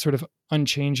something that's sort of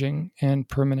unchanging and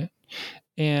permanent.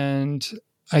 And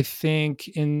I think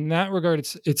in that regard,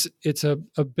 it's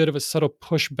a bit of a subtle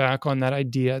pushback on that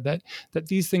idea that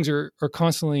these things are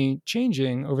constantly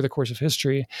changing over the course of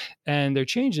history, and they're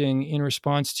changing in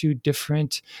response to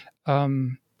different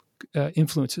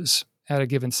influences at a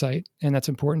given site, and that's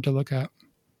important to look at.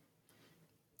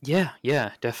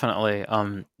 Yeah, definitely.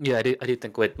 I do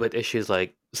think with issues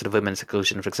like sort of women's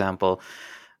inclusion, for example,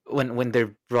 when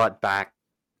they're brought back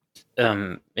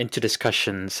into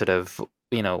discussion, sort of,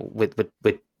 with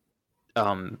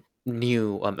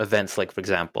new events, like, for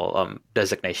example,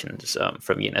 designations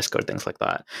from UNESCO, things like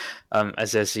that.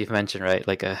 As you've mentioned, right,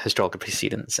 like historical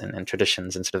precedents and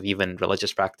traditions and sort of even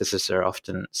religious practices are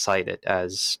often cited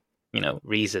as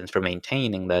reasons for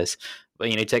maintaining this. But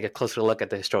you take a closer look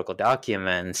at the historical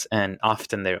documents, and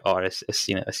often there are, as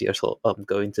you also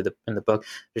go into in the book,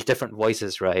 there's different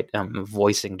voices, right,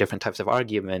 voicing different types of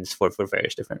arguments for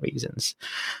various different reasons.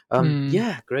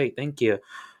 Yeah, great, thank you.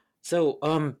 So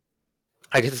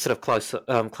I guess to sort of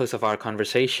close off our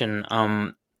conversation,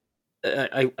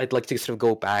 I'd like to sort of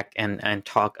go back and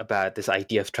talk about this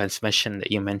idea of transmission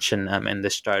that you mentioned in the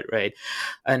start, right?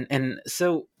 And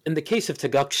so in the case of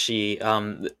Togashi,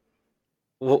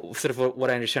 what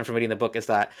I understand from reading the book is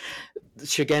that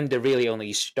Shugendo really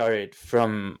only started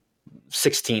from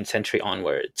 16th century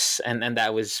onwards, and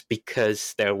that was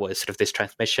because there was sort of this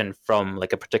transmission from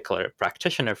like a particular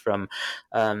practitioner from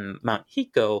Mount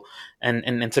Hiko,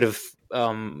 and sort of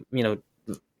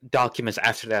documents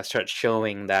after that start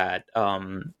showing that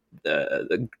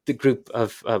the group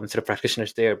of sort of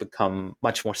practitioners there become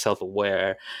much more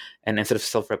self-aware and sort of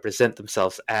self-represent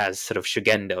themselves as sort of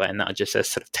Shugendo and not just as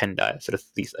sort of Tendai, sort of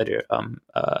these other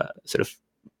sort of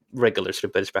regular sort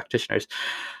of Buddhist practitioners.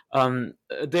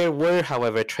 There were,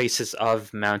 however, traces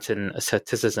of mountain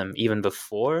asceticism even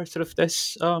before sort of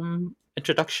this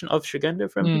introduction of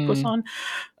Shugendo from Hiko-san.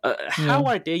 How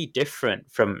are they different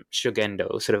from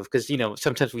Shugendo? Sort of, because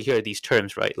sometimes we hear these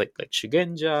terms, right, like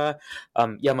Shugenja,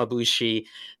 Yamabushi,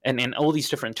 and all these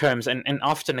different terms, and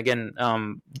often again,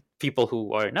 people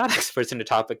who are not experts in the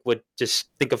topic would just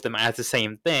think of them as the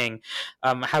same thing.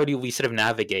 How do we sort of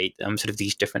navigate sort of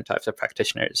these different types of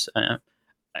practitioners,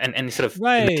 and sort of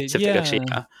right?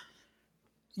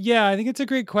 Yeah, I think it's a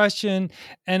great question,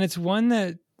 and it's one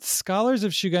that scholars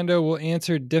of Shugendo will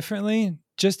answer differently,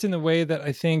 just in the way that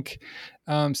I think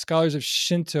scholars of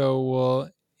Shinto will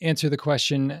answer the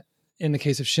question in the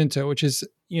case of Shinto, which is,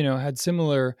 had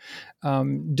similar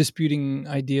disputing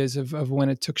ideas of when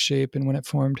it took shape and when it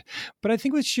formed. But I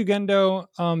think with Shugendo,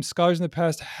 scholars in the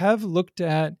past have looked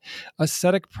at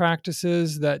ascetic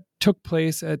practices that took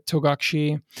place at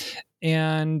Togashi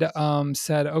and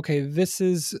said, okay, this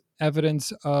is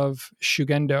evidence of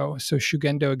Shugendo. So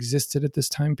Shugendo existed at this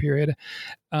time period.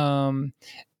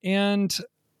 And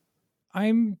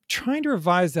I'm trying to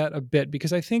revise that a bit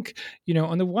because I think,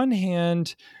 on the one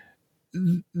hand,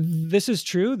 this is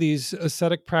true. These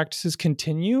ascetic practices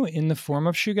continue in the form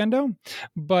of Shugendo,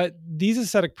 but these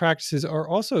ascetic practices are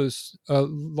also a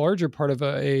larger part of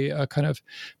a kind of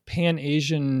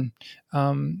Pan-Asian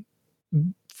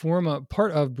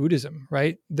part of Buddhism,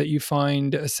 right? That you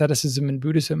find asceticism in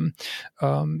Buddhism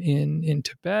in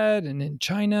Tibet and in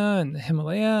China and the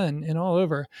Himalaya and all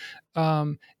over.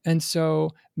 And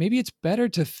so maybe it's better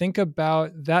to think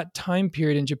about that time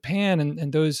period in Japan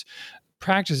and those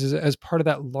practices as part of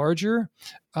that larger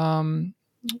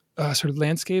sort of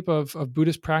landscape of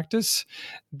Buddhist practice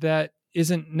that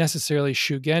isn't necessarily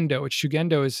Shugendo, which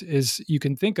Shugendo is you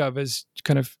can think of as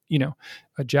kind of,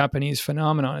 a Japanese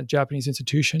phenomenon, a Japanese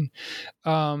institution.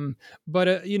 But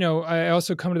I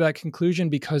also come to that conclusion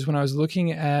because when I was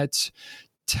looking at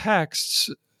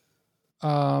texts,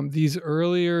 these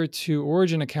earlier to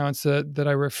origin accounts that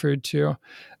I referred to,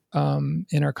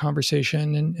 in our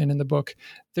conversation and in the book,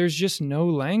 there's just no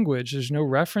language. There's no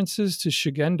references to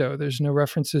Shugendo. There's no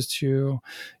references to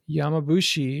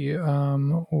Yamabushi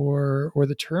or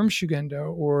the term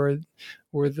Shugendo or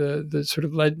the sort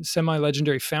of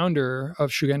semi-legendary founder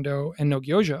of Shugendo, Enno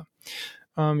Gyoja.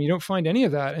 You don't find any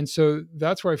of that, and so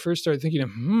that's where I first started thinking,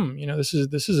 this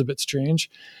is a bit strange,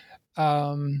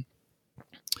 and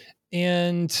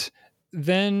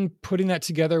then putting that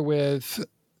together with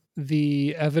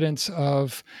the evidence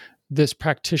of this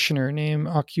practitioner named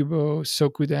Akubo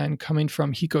Sokuden coming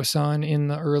from Hikosan in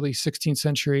the early 16th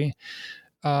century.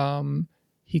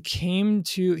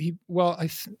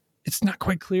 It's not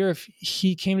quite clear if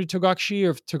he came to Togashi or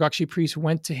if Togashi priests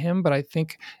went to him, but I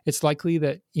think it's likely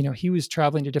that, he was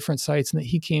traveling to different sites and that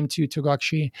he came to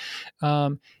Togashi.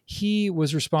 He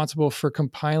was responsible for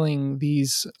compiling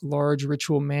these large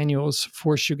ritual manuals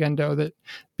for Shugendo that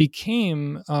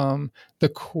became the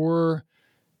core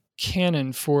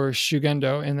canon for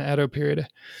Shugendo in the Edo period.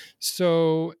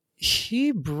 So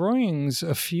he brings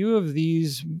a few of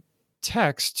these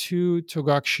texts to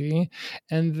Togashi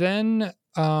and then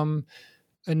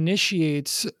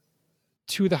initiates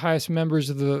two of the highest members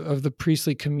of the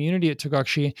priestly community at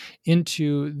Togashi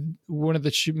into one of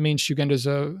the main Shugendos,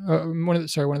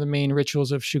 one of the main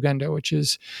rituals of Shugendo, which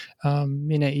is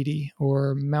Minairi,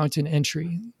 or mountain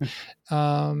entry.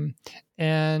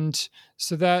 And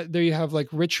so that there you have like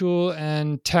ritual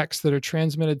and text that are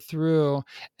transmitted through,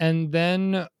 and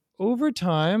then over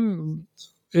time,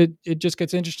 it just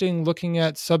gets interesting looking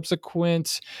at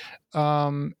subsequent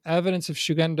evidence of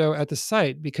Shugendo at the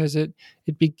site, because it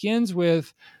begins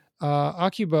with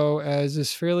Akubo as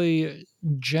this fairly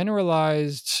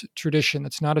generalized tradition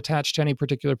that's not attached to any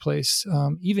particular place.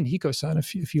 Even Hikosan,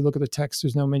 if you look at the text,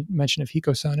 there's no mention of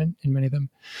Hikosan in many of them.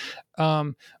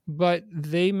 But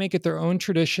they make it their own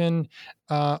tradition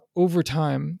over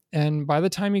time. And by the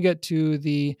time you get to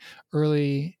the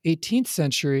early 18th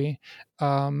century,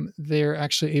 they're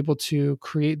actually able to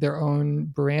create their own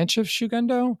branch of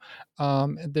Shugendo.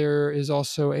 There is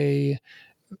also a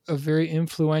very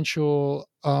influential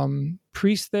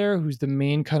priest there who's the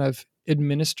main kind of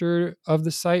administrator of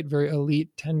the site, very elite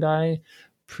Tendai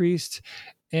priest.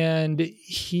 And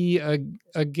he,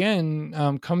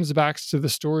 again, comes back to the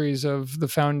stories of the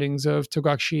foundings of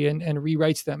Togashi and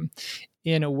rewrites them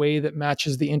in a way that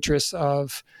matches the interests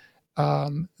of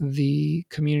the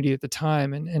community at the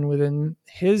time. And within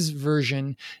his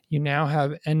version, you now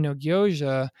have Enno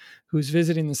Gyoja, who's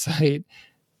visiting the site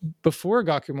before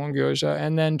Gakumon Gyoja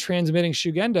and then transmitting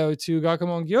Shugendo to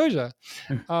Gakumon Gyoja.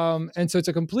 And so it's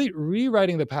a complete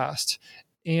rewriting of the past.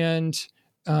 And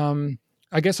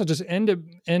I guess I'll just end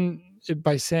it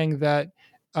by saying that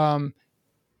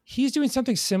he's doing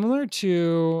something similar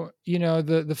to,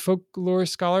 the folklore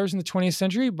scholars in the 20th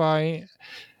century by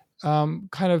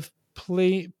kind of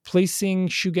placing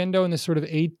Shugendo in this sort of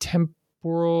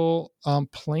atemporal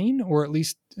plane, or at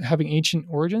least having ancient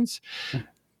origins.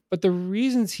 But the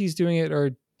reasons he's doing it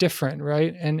are different,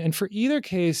 right? And for either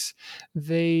case,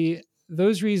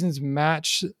 those reasons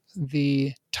match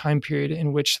the time period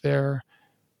in which they're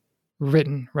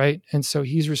written, right? And so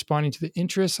he's responding to the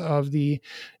interests of the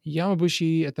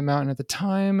Yamabushi at the mountain at the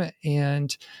time,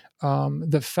 and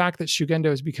the fact that Shugendo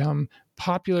has become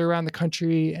popular around the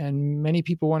country and many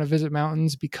people want to visit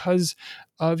mountains because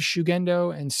of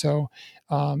Shugendo. And so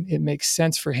it makes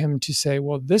sense for him to say,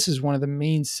 well, this is one of the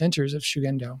main centers of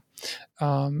Shugendo.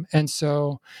 And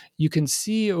so you can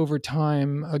see over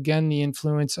time, again, the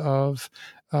influence of,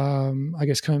 I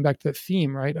guess, coming back to the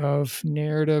theme, right, of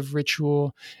narrative,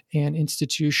 ritual, and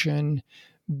institution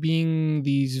being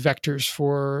these vectors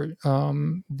for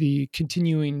the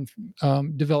continuing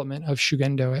development of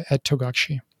Shugendo at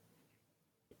Togashi.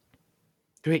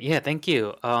 Great. Yeah, thank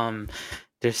you.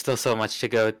 There's still so much to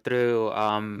go through,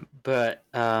 but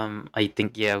I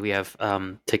think, we have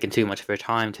taken too much of your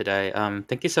time today.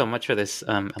 Thank you so much for this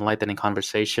enlightening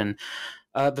conversation.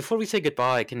 Before we say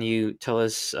goodbye, can you tell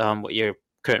us what your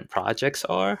current projects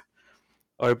are,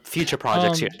 or future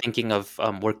projects you're thinking of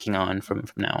working on from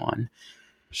now on?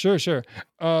 Sure.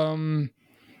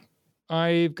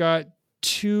 I've got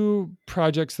two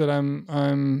projects that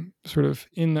I'm sort of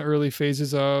in the early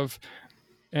phases of,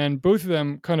 and both of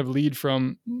them kind of lead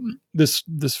from this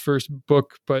first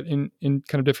book, but in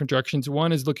kind of different directions.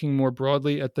 One is looking more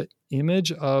broadly at the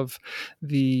image of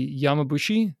the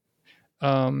Yamabushi,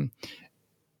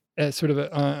 as sort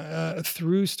of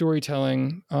through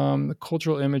storytelling, the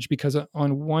cultural image, because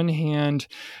on one hand,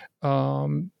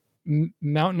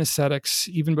 mountain ascetics,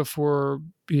 even before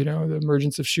the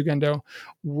emergence of Shugendo,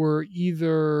 were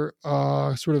either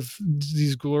sort of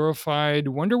these glorified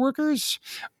wonder workers,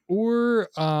 or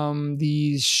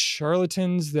these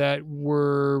charlatans that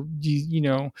were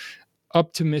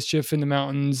up to mischief in the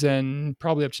mountains and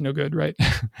probably up to no good, right?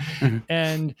 Mm-hmm.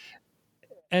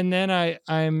 and then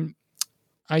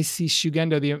I see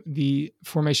Shugendo, the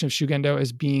formation of Shugendo,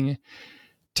 as being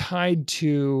tied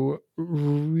to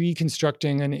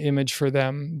reconstructing an image for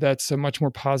them that's a much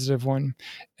more positive one.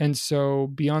 And so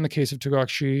beyond the case of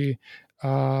Togashi,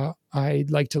 I'd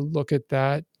like to look at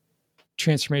that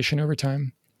transformation over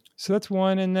time. So that's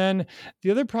one. And then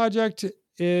the other project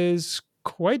is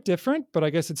quite different, but I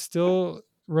guess it still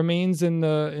remains in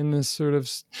the sort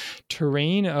of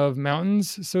terrain of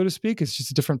mountains, so to speak. It's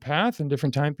just a different path and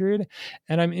different time period.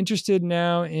 And I'm interested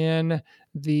now in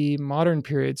the modern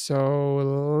period,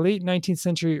 so late 19th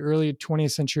century, early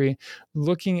 20th century,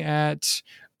 looking at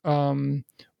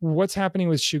what's happening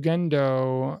with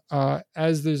Shugendo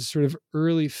as there's sort of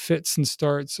early fits and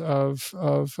starts of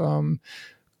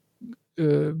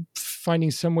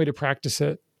finding some way to practice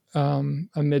it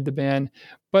amid the ban.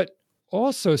 But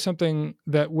also something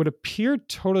that would appear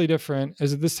totally different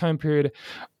is at this time period,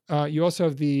 you also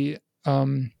have the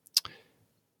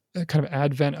kind of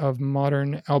advent of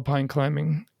modern alpine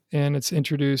climbing, and it's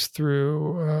introduced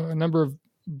through a number of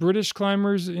British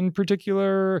climbers in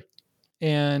particular,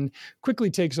 and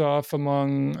quickly takes off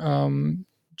among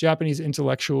Japanese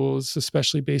intellectuals,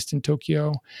 especially based in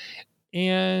Tokyo.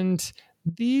 And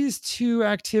these two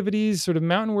activities, sort of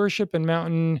mountain worship and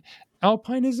mountain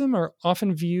alpinism, are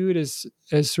often viewed as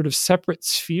sort of separate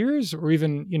spheres, or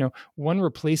even one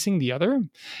replacing the other.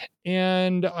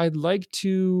 And I'd like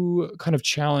to kind of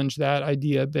challenge that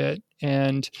idea a bit.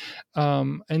 And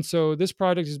so this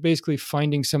project is basically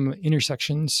finding some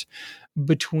intersections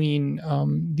between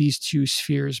these two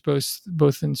spheres,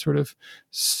 both in sort of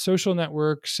social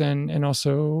networks and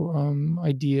also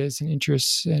ideas and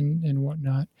interests and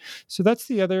whatnot. So that's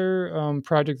the other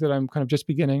project that I'm kind of just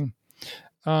beginning.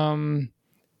 I'll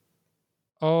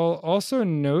also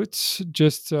note,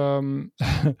 just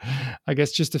I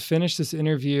guess just to finish this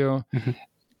interview,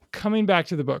 coming back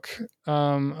to the book.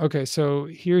 Okay, so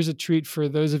here's a treat for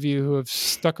those of you who have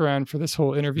stuck around for this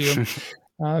whole interview.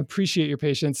 Appreciate your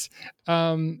patience.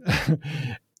 In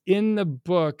the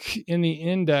book, in the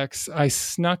index, I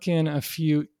snuck in a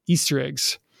few Easter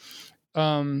eggs.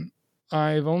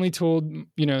 I've only told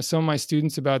some of my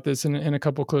students about this and a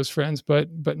couple close friends, but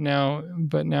now I'm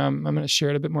going to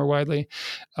share it a bit more widely.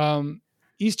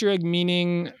 Easter egg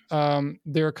meaning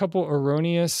there are a couple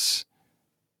erroneous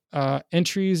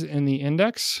entries in the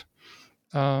index.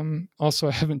 Also,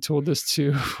 I haven't told this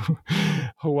to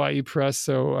Hawaii Press,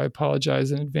 so I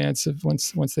apologize in advance of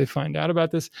once they find out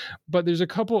about this. But there's a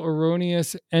couple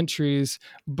erroneous entries.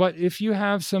 But if you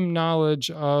have some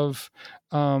knowledge of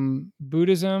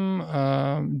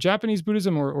Buddhism, Japanese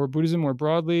Buddhism, or Buddhism more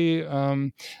broadly,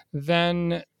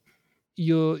 then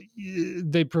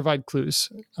they provide clues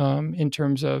in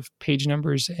terms of page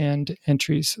numbers and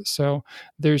entries. So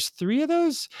there's 3 of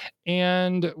those,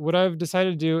 and what I've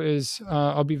decided to do is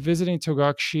I'll be visiting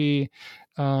Togashi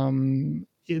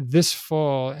this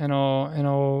fall, and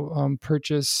I'll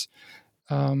purchase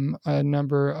a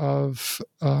number of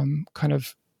kind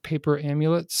of paper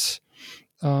amulets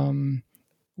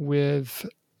with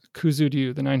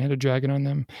Kuzuryu, the 9-headed dragon, on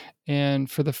them. And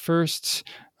for the first,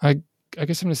 I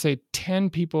guess I'm going to say 10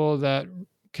 people that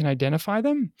can identify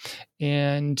them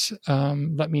and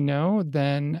let me know,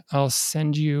 then I'll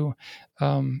send you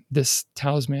this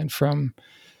talisman from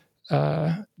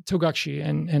Togashi,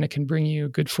 and it can bring you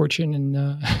good fortune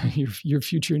in your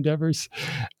future endeavors.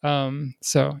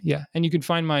 So yeah, and you can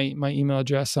find my email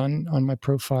address on my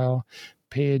profile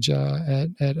page at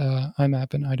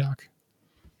IMAP and IDOC.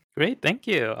 Great, thank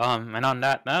you. And on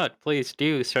that note, please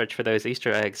do search for those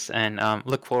Easter eggs and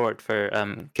look forward for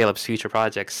Caleb's future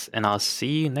projects. And I'll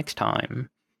see you next time.